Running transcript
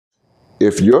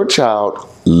if your child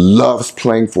loves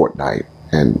playing Fortnite,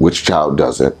 and which child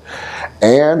doesn't,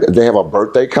 and they have a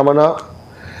birthday coming up,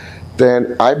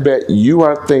 then I bet you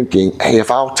are thinking, hey, if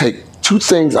I'll take two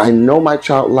things I know my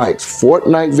child likes,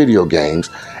 Fortnite video games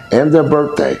and their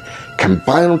birthday,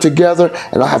 combine them together,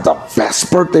 and I'll have the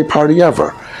best birthday party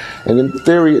ever. And in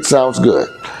theory, it sounds good.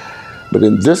 But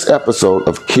in this episode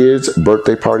of Kids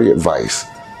Birthday Party Advice,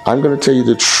 I'm going to tell you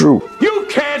the truth. You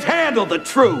can't handle the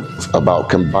truth About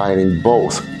combining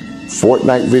both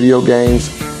Fortnite video games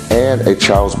and a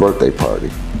child's birthday party.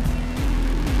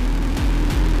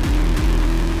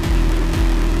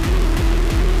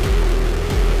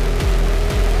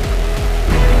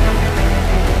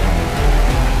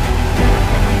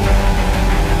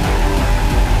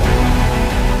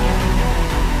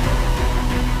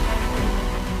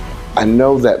 I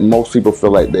know that most people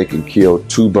feel like they can kill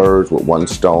two birds with one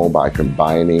stone by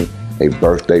combining a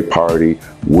birthday party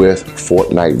with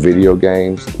Fortnite video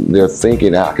games. They're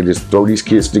thinking, I can just throw these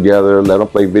kids together, let them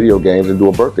play video games and do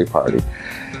a birthday party.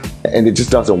 And it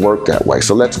just doesn't work that way.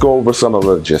 So let's go over some of the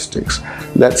logistics.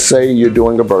 Let's say you're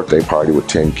doing a birthday party with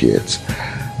 10 kids.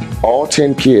 All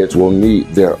 10 kids will need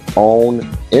their own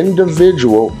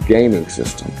individual gaming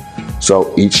system.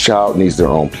 So each child needs their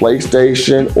own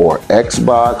PlayStation or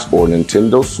Xbox or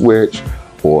Nintendo Switch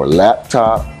or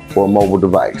laptop or mobile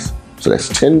device. So that's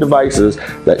 10 devices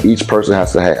that each person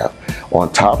has to have.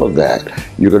 On top of that,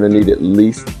 you're going to need at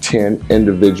least 10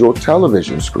 individual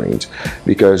television screens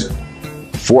because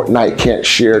Fortnite can't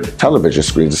share television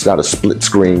screens. It's not a split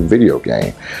screen video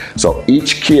game. So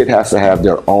each kid has to have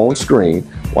their own screen.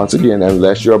 Once again,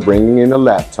 unless you're bringing in a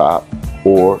laptop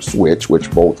or Switch,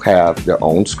 which both have their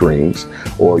own screens,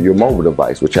 or your mobile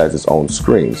device, which has its own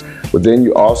screens. But then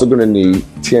you're also going to need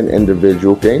 10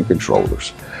 individual game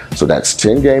controllers. So that's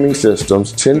 10 gaming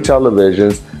systems, 10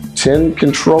 televisions, 10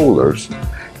 controllers,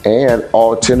 and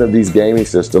all 10 of these gaming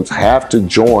systems have to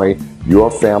join your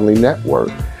family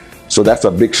network. So that's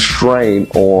a big strain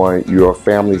on your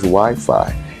family's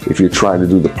Wi-Fi if you're trying to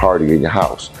do the party in your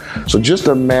house. So just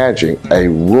imagine a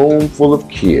room full of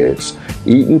kids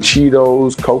eating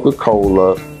Cheetos,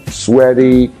 Coca-Cola,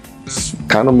 sweaty,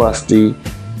 kind of musty,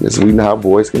 as we know how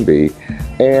boys can be,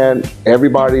 and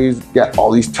everybody's got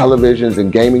all these televisions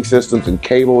and gaming systems and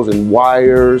cables and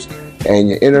wires, and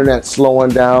your internet's slowing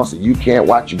down so you can't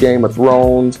watch your Game of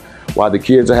Thrones while the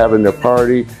kids are having their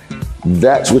party.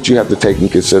 That's what you have to take in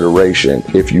consideration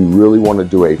if you really want to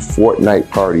do a Fortnite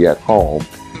party at home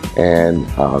and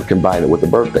combine it with a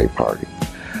birthday party.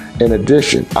 In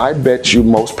addition, I bet you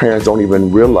most parents don't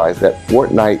even realize that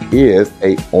Fortnite is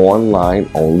an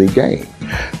online-only game,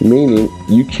 meaning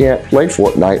you can't play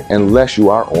Fortnite unless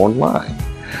you are online.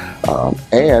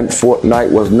 And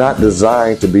Fortnite was not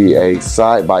designed to be a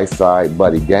side-by-side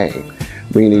buddy game,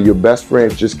 meaning your best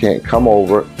friends just can't come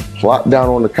over, plop down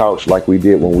on the couch like we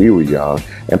did when we were young,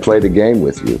 and play the game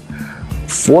with you.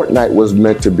 Fortnite was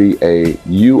meant to be a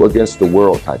you against the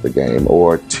world type of game,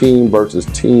 or team versus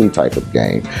team type of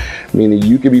game, meaning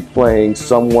you could be playing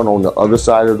someone on the other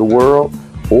side of the world,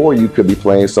 or you could be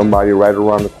playing somebody right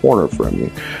around the corner from you.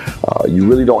 You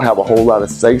really don't have a whole lot of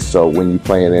say-so when you're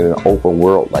playing in an open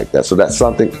world like that. So that's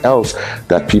something else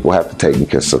that people have to take in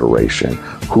consideration.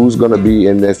 Who's going to be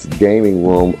in this gaming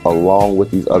room along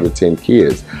with these other 10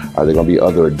 kids? Are there going to be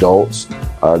other adults?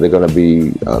 Are there going to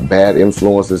be bad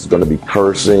influences? Going to be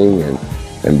cursing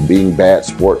and being bad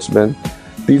sportsmen?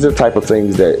 These are the type of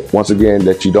things that, once again,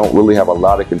 that you don't really have a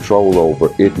lot of control over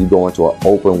if you go into an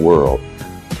open world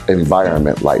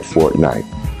environment like Fortnite.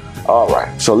 All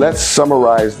right, so let's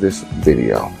summarize this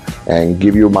video and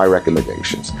give you my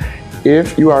recommendations.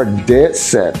 If you are dead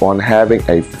set on having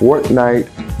a Fortnite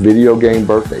video game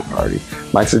birthday party,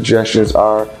 my suggestions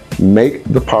are make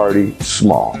the party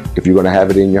small if you're going to have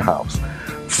it in your house.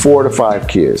 4 to 5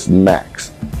 kids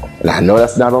max. And I know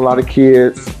that's not a lot of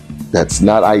kids. That's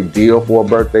not ideal for a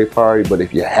birthday party, but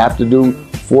if you have to do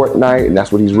Fortnite and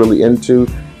that's what he's really into,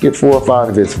 get 4 or 5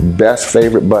 of his best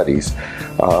favorite buddies.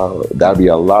 That'll be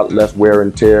a lot less wear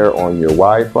and tear on your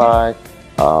Wi-Fi.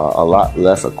 A lot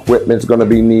less equipment's going to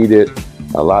be needed.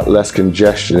 A lot less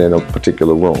congestion in a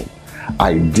particular room.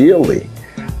 Ideally,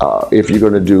 if you're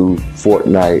going to do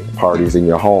Fortnite parties in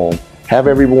your home, have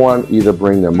everyone either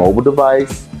bring their mobile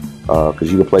device,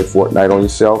 because you can play Fortnite on your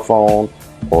cell phone,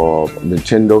 or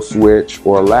Nintendo Switch,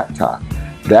 or a laptop.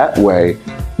 That way,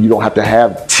 you don't have to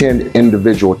have 10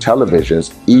 individual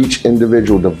televisions. Each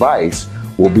individual device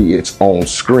will be its own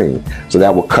screen. So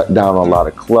that will cut down a lot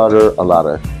of clutter, a lot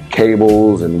of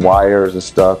cables and wires and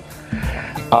stuff.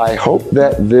 I hope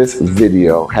that this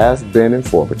video has been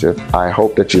informative. I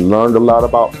hope that you learned a lot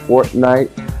about Fortnite.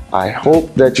 I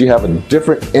hope that you have a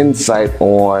different insight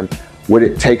on what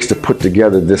it takes to put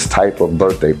together this type of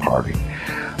birthday party.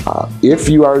 If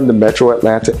you are in the Metro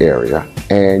Atlanta area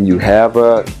and you have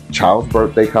a child's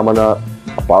birthday coming up,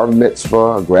 a bar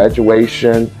mitzvah, a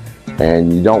graduation,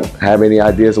 and you don't have any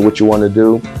ideas of what you want to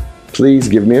do, please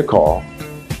give me a call.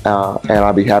 And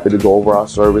I'll be happy to go over our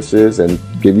services and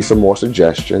give you some more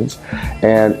suggestions.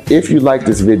 And if you like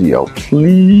this video,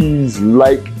 please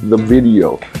like the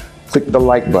video. Click the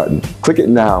like button. Click it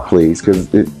now, please,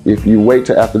 because if you wait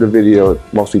till after the video,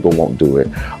 most people won't do it.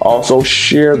 Also,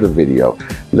 share the video.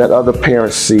 Let other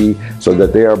parents see so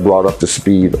that they are brought up to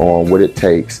speed on what it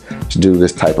takes to do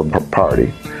this type of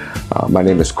party. My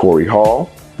name is Corey Hall,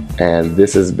 and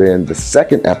this has been the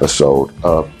second episode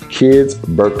of Kids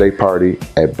Birthday Party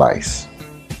Advice.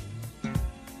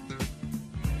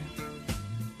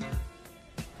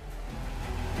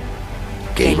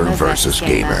 Gamer versus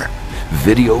Gamer.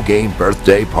 Video game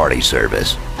birthday party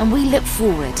service. And we look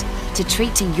forward to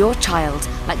treating your child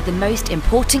like the most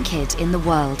important kid in the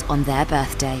world on their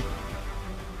birthday.